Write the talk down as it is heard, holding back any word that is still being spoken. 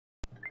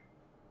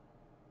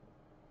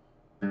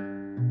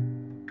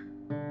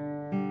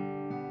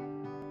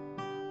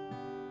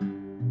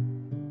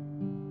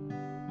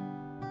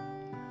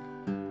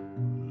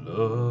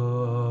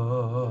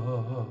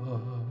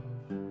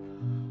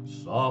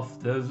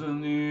soft as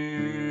an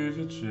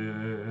easy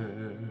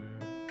chair.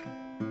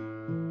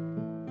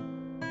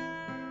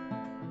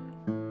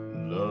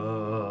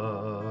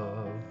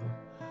 Love,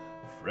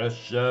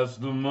 fresh as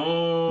the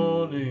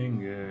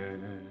morning air.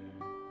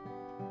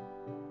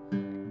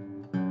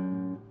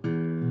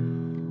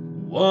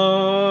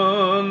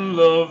 One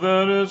love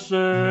that is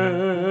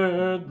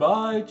shared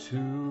by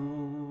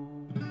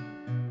two,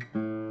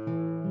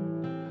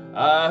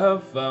 I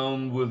have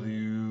found with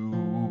you.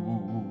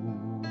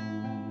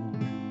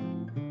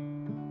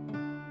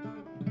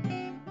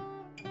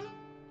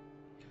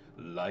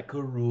 Like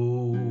a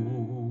rose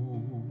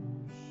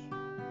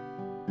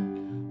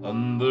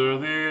under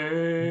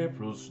the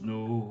April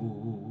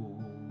snow,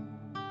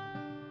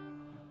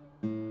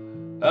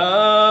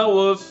 I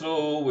was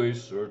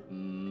always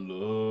certain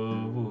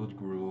love would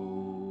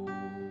grow.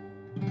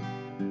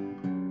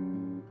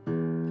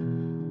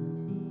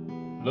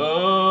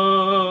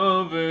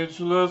 Love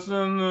ageless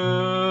and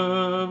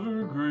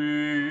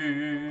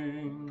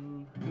evergreen,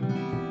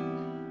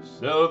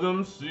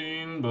 seldom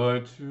seen by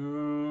two.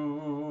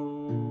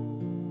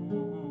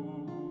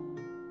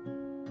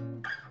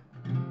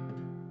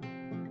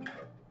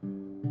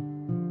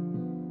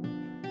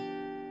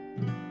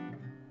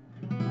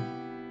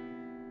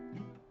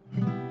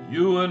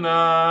 You and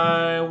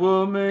I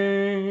will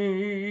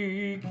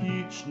make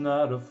each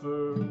night a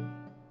first,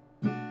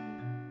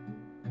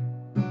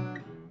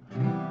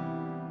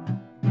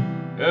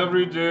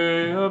 every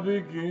day a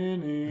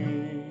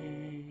beginning.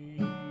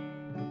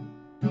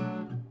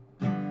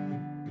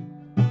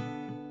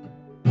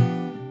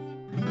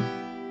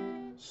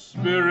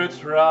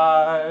 Spirits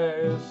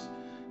rise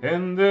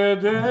and their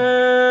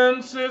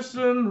dances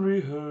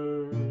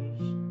unrehearsed,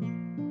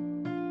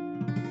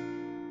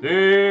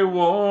 they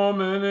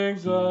warm and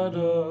excite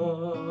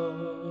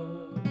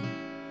us,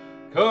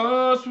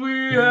 'cause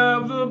we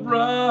have the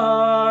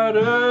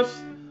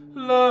brightest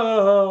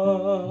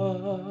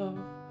love,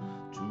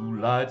 two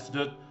lights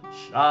that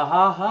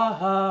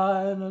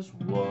shine as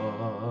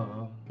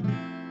one,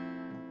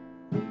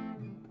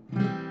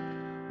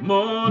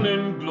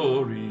 morning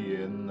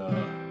glory and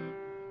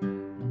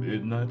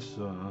midnight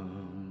sun.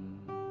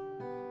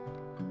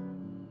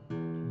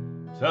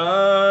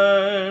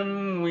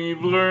 Time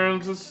we've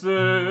learned to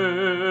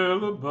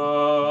sail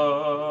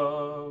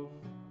above,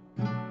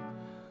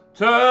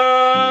 time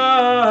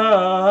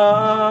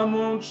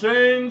won't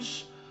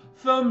change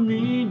the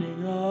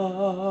meaning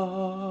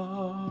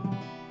of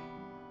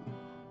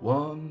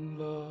one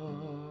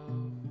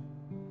love,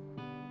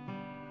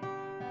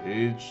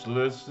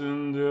 ageless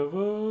and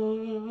ever